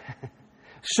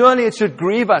 Surely it should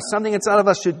grieve us. Something inside of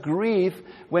us should grieve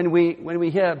when we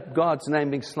hear God's name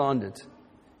being slandered.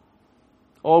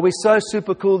 Or are we so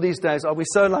super cool these days? Are we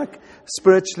so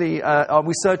spiritually, are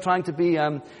we so trying to be,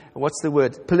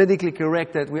 politically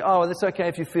correct that that's okay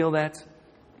if you feel that.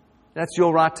 That's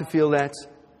your right to feel that.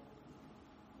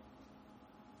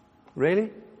 Really?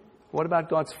 What about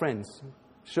God's friends?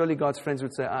 Surely God's friends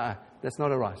would say, that's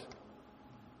not all right.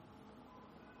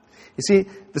 You see,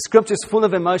 the Scripture is full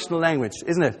of emotional language,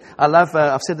 isn't it? I love,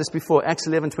 I've said this before, Acts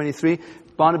 11:23,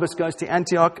 Barnabas goes to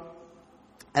Antioch,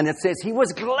 and it says he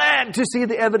was glad to see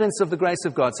the evidence of the grace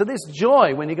of God. So there's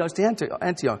joy when he goes to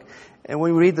Antioch. And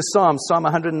when we read the Psalms, Psalm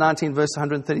 119, verse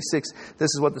 136, this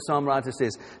is what the Psalm writer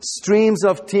says. Streams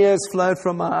of tears flowed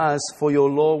from my eyes, for your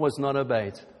law was not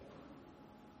obeyed.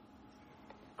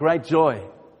 Great joy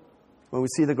when we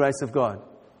see the grace of God.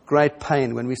 Great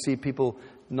pain when we see people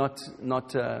not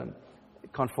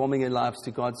conforming their lives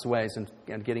to God's ways and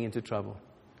getting into trouble.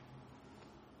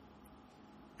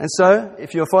 And so,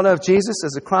 if you're a follower of Jesus,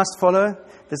 as a Christ follower,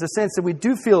 there's a sense that we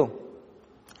do feel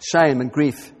shame and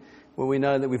grief when we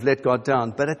know that we've let God down.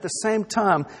 But at the same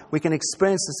time, we can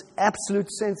experience this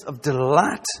absolute sense of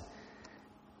delight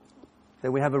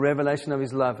that we have a revelation of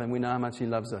His love and we know how much He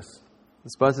loves us.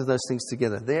 It's both of those things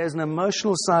together. There is an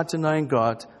emotional side to knowing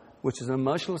God, which is an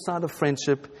emotional side of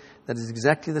friendship that is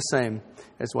exactly the same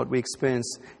as what we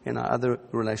experience in our other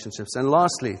relationships. And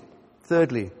lastly,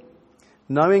 thirdly,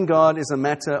 knowing God is a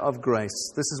matter of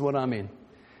grace. This is what I mean.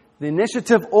 The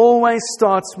initiative always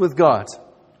starts with God.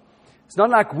 It's not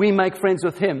like we make friends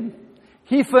with Him.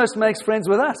 He first makes friends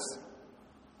with us.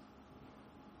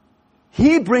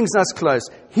 He brings us close.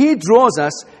 He draws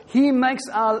us. He makes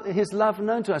His love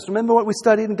known to us. Remember what we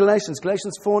studied in Galatians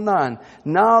 4:9.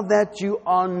 Now that you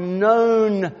are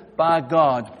known by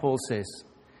God, Paul says.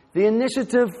 The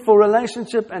initiative for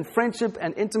relationship and friendship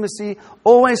and intimacy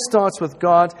always starts with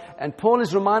God. And Paul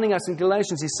is reminding us in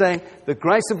Galatians, he's saying, the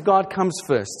grace of God comes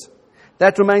first.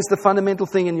 That remains the fundamental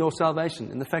thing in your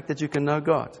salvation, in the fact that you can know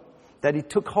God. That He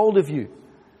took hold of you.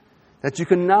 That you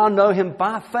can now know Him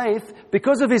by faith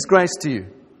because of His grace to you.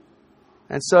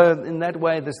 And so in that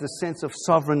way, there's this sense of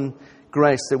sovereign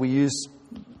grace that we use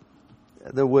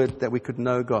the word that we could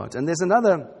know God. And there's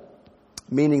another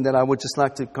meaning that I would just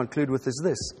like to conclude with is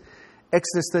this.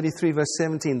 Exodus 33 verse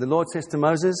 17. The Lord says to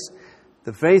Moses,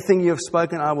 the very thing you have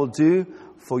spoken I will do,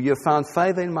 for you have found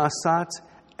favor in my sight,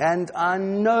 and I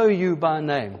know you by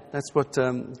name. That's what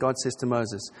God says to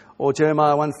Moses. Or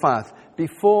Jeremiah 1:5.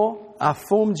 Before I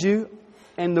formed you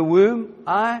in the womb,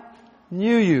 I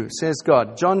knew you, says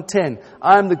God. John 10.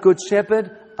 I am the good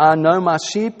shepherd. I know my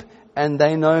sheep, and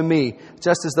they know me.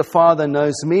 Just as the Father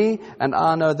knows me, and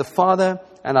I know the Father,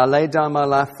 and I lay down my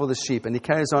life for the sheep. And He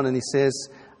carries on and He says,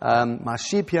 my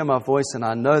sheep hear my voice, and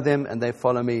I know them, and they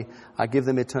follow me. I give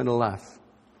them eternal life.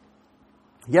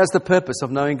 Here's the purpose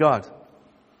of knowing God.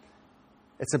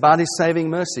 It's about His saving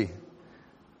mercy.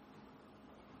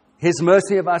 His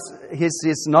mercy of us,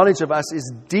 His knowledge of us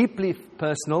is deeply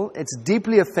personal, it's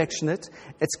deeply affectionate,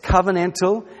 it's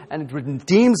covenantal, and it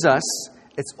redeems us.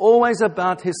 It's always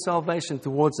about His salvation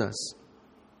towards us.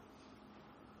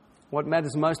 What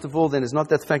matters most of all then is not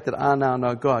the fact that I now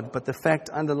know God, but the fact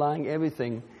underlying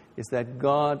everything is that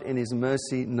God in His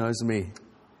mercy knows me.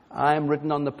 I am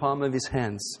written on the palm of His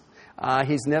hands. I'm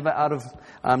never out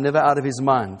of His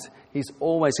mind. His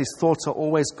thoughts are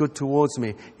always good towards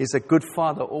me. He's a good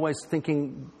Father, always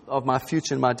thinking of my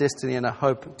future and my destiny and a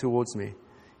hope towards me.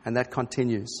 And that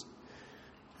continues.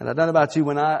 And I don't know about you,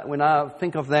 when I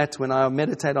think of that, when I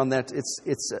meditate on that,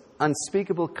 it's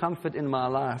unspeakable comfort in my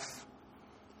life.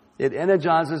 It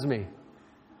energizes me,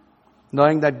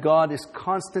 knowing that God is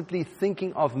constantly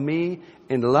thinking of me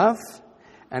in love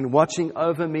and watching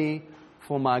over me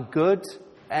for my good.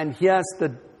 And here's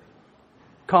the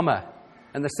comma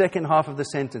and the second half of the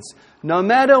sentence. No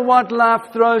matter what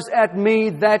life throws at me,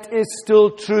 that is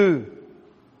still true.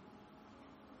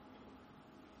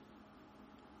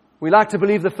 We like to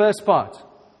believe the first part.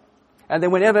 And then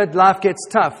whenever life gets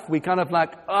tough, we kind of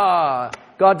like,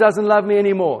 God doesn't love me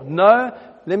anymore. No,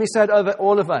 let me say it over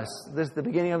all of us. This is the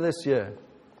beginning of this year.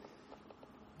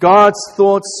 God's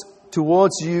thoughts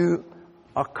towards you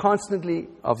are constantly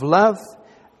of love,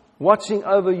 watching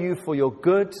over you for your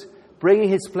good, bringing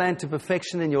His plan to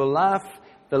perfection in your life,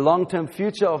 the long-term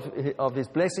future of His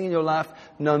blessing in your life.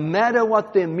 No matter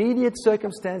what the immediate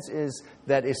circumstance is,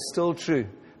 that is still true.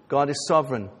 God is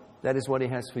sovereign. That is what He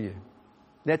has for you.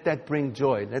 Let that bring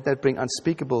joy. Let that bring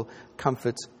unspeakable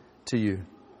comfort to you.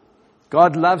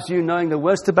 God loves you knowing the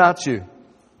worst about you.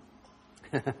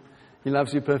 He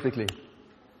loves you perfectly.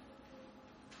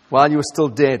 While you were still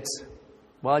dead,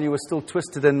 while you were still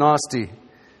twisted and nasty,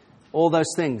 all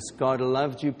those things, God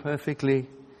loved you perfectly.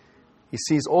 He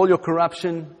sees all your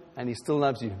corruption and He still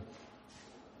loves you.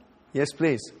 Yes,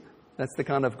 please. That's the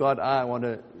kind of God I want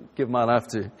to give my life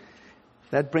to.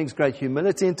 That brings great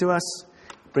humility into us.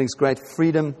 It brings great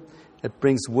freedom. It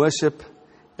brings worship.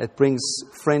 It brings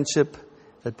friendship.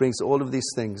 It brings all of these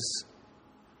things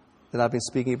that I've been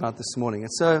speaking about this morning.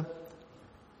 And so,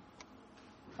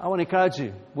 I want to encourage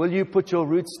you. Will you put your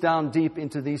roots down deep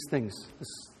into these things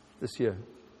this year?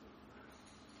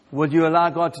 Will you allow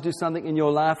God to do something in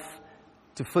your life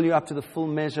to fill you up to the full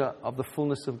measure of the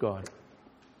fullness of God?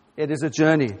 It is a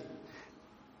journey.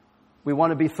 We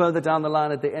want to be further down the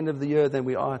line at the end of the year than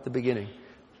we are at the beginning.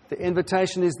 The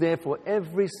invitation is there for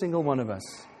every single one of us.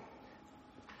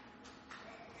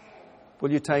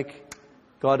 Will you take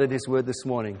God at His word this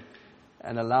morning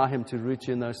and allow Him to root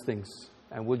you in those things?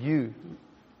 And will you,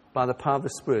 by the power of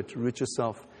the Spirit, root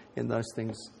yourself in those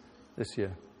things this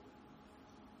year?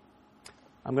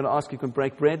 I'm going to ask you to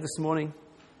break bread this morning.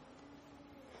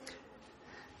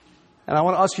 And I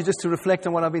want to ask you just to reflect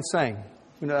on what I've been saying.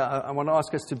 I want to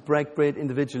ask us to break bread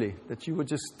individually, that you would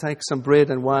just take some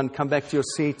bread and wine, come back to your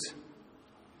seat,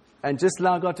 and just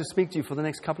allow God to speak to you for the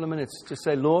next couple of minutes. Just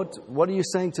say, Lord, what are you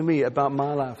saying to me about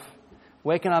my life?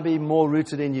 Where can I be more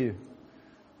rooted in you?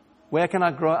 Where can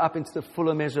I grow up into the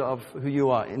fuller measure of who you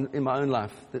are in my own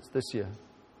life this year?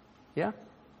 Yeah?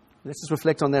 Let's just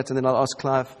reflect on that, and then I'll ask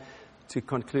Clive to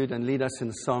conclude and lead us in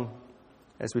the song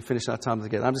as we finish our time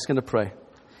together. I'm just going to pray,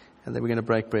 and then we're going to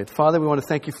break bread. Father, we want to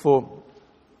thank you for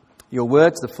your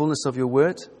words, the fullness of your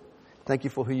word. Thank you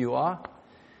for who you are.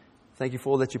 Thank you for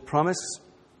all that you promise.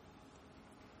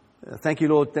 Thank you,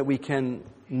 Lord, that we can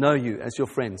know you as your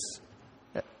friends.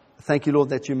 Thank you, Lord,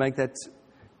 that you make that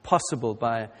possible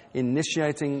by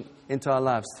initiating into our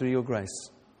lives through your grace.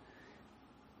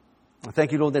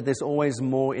 Thank you, Lord, that there's always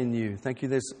more in you. Thank you,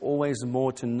 there's always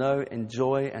more to know,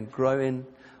 enjoy, and grow in.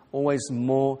 Always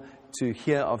more to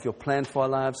hear of your plan for our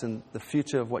lives and the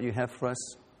future of what you have for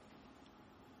us.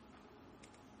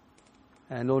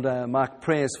 And Lord, my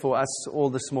prayers for us all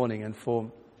this morning and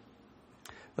for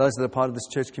those that are part of this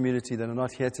church community that are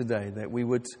not here today, that we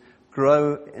would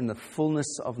grow in the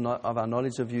fullness of our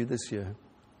knowledge of you this year.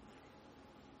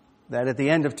 That at the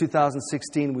end of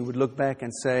 2016, we would look back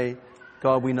and say,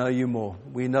 God, we know you more.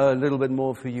 We know a little bit more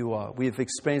of who you are. We've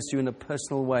experienced you in a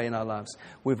personal way in our lives.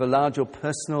 We've allowed your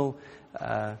personal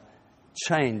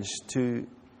change to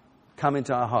come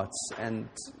into our hearts. And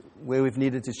where we've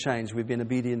needed to change, we've been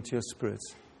obedient to your Spirit.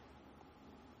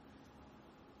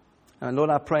 And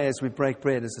Lord, I pray as we break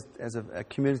bread as a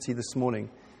community this morning,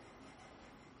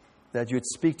 that you would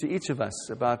speak to each of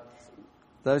us about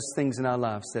those things in our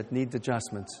lives that need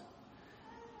adjustment.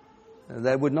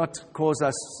 That would not cause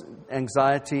us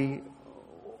anxiety,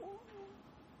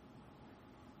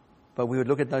 but we would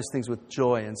look at those things with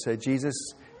joy and say, Jesus,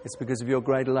 it's because of your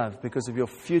great love, because of your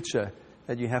future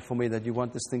that you have for me, that you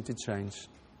want this thing to change.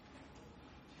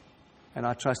 And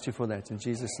I trust you for that in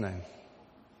Jesus' name.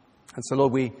 And so,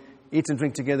 Lord, we eat and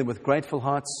drink together with grateful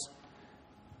hearts,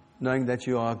 knowing that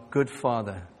you are a good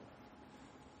Father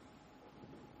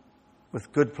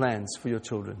with good plans for your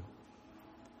children.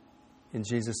 In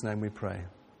Jesus' name we pray.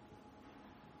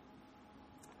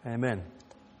 Amen.